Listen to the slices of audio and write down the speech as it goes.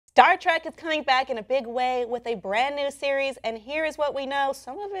Star Trek is coming back in a big way with a brand new series, and here is what we know.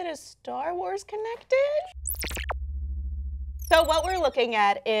 Some of it is Star Wars connected. So what we're looking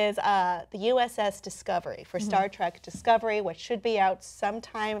at is the U.S.S. Discovery for Star Trek Discovery, which should be out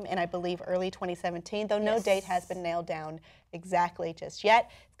sometime in, I believe, early 2017, though no date has been nailed down exactly just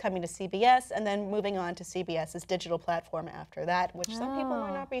yet. It's coming to CBS and then moving on to CBS's digital platform after that, which some people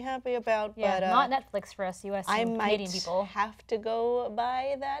might not be happy about. Yeah, but, not Netflix for us U.S. and Canadian people. I might have to go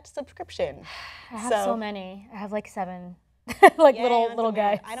buy that subscription. I have so many. I have like 7. Like little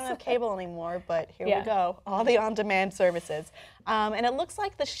guys. I don't have cable anymore, but here we go. All the on-demand services. And it looks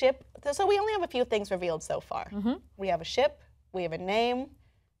like the ship, so we only have a few things revealed so far. We have a ship, we have a name,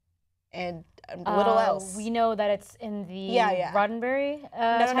 and little else. We know that it's in the Roddenberry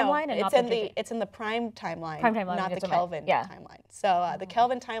timeline, and it's in the Prime timeline, timeline, not the Kelvin timeline. So the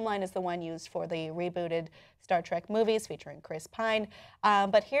Kelvin timeline is the one used for the rebooted Star Trek movies featuring Chris Pine.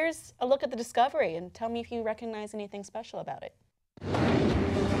 But here's a look at the Discovery, and tell me if you recognize anything special about it.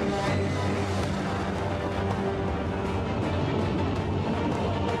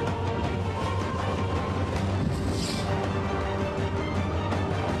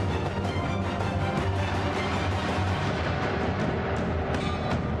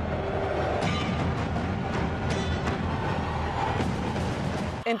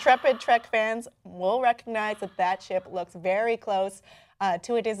 Intrepid Trek fans will recognize that that ship looks very close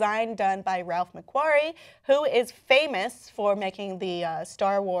to a design done by Ralph McQuarrie, who is famous for making the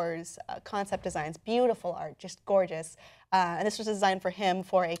Star Wars concept designs. Beautiful art, just gorgeous. And this was designed for him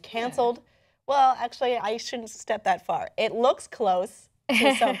for a canceled, well, actually, I shouldn't step that far. It looks close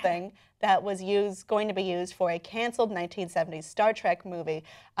to something that was going to be used for a canceled 1970s Star Trek movie.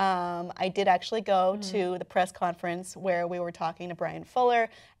 I did actually go to the press conference where we were talking to Bryan Fuller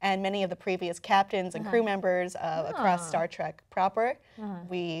and many of the previous captains and crew members across Star Trek proper.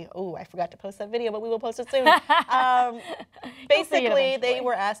 I forgot to post that video, but we will post it soon. Basically, they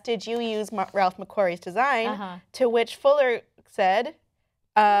were asked, did you use Ralph McQuarrie's design? To which Fuller said,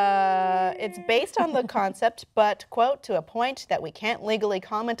 it's based on the concept, but, quote, to a point that we can't legally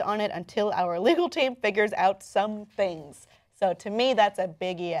comment on it until our legal team figures out some things. So to me, that's a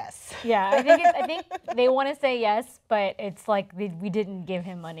big yes. Yeah, I think they want to say yes, but it's like we didn't give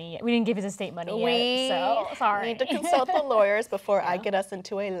him money. We didn't give his estate money yet, so sorry. We need to consult the lawyers before I get us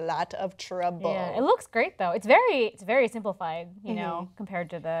into a lot of trouble. Yeah, it looks great though. It's very simplified, you know, compared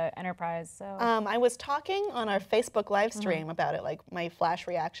to the Enterprise. So I was talking on our Facebook live stream about it, like my flash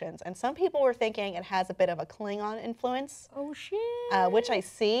reactions, and some people were thinking it has a bit of a Klingon influence. Oh shit. Which I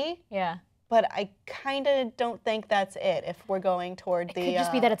see. Yeah. But I kind of don't think that's it. If we're going toward it could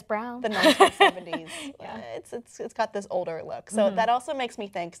just be that it's brown. The 1970s, it's got this older look. So that also makes me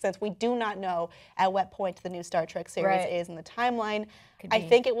think, since we do not know at what point the new Star Trek series is in the timeline, I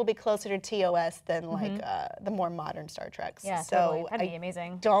think it will be closer to TOS than like the more modern Star Treks. Yeah, so totally. That'd be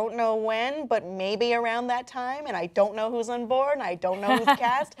amazing. Don't know when, but maybe around that time. And I don't know who's on board. And I don't know who's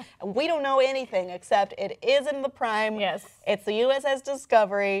cast. And we don't know anything except it is in the Prime. Yes. It's the U.S.S.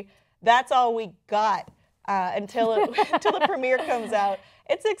 Discovery. That's all we got until the premiere comes out.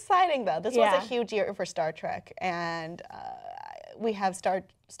 It's exciting though. This was a huge year for Star Trek, and we have Star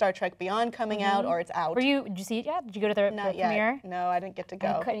Trek Beyond coming out, or it's out. Did you see it yet? Did you go to the premiere? No, I didn't get to go.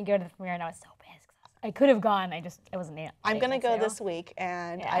 I couldn't go to the premiere, and I was so pissed. I could have gone. I wasn't able. I'm gonna go this week,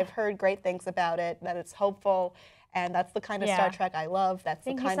 and I've heard great things about it. That it's hopeful. And that's the kind of Star Trek I love. That's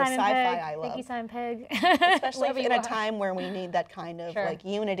the kind of sci-fi I love. Thank you, Simon Pegg. Especially in a time where we need that kind of like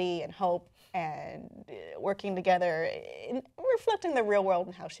unity and hope and working together, reflecting the real world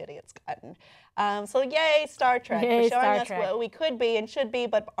and how shitty it's gotten. So yay, Star Trek, for showing us what we could be and should be,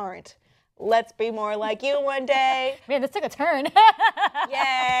 but aren't. Let's be more like you one day. Man, this took a turn.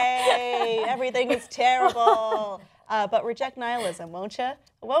 Yay, everything is terrible. But reject nihilism, won't you?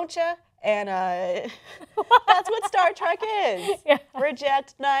 Won't you? And that's what Star Trek is.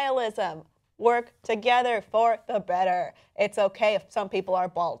 Reject nihilism. Work together for the better. It's okay if some people are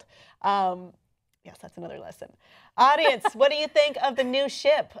bald. Yes, that's another lesson. Audience, what do you think of the new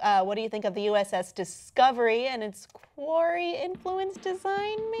ship? What do you think of the U.S.S. Discovery and its quarry-influenced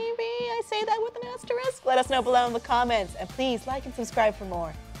design, maybe? I say that with an asterisk. Let us know below in the comments. And please like and subscribe for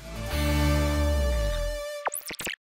more.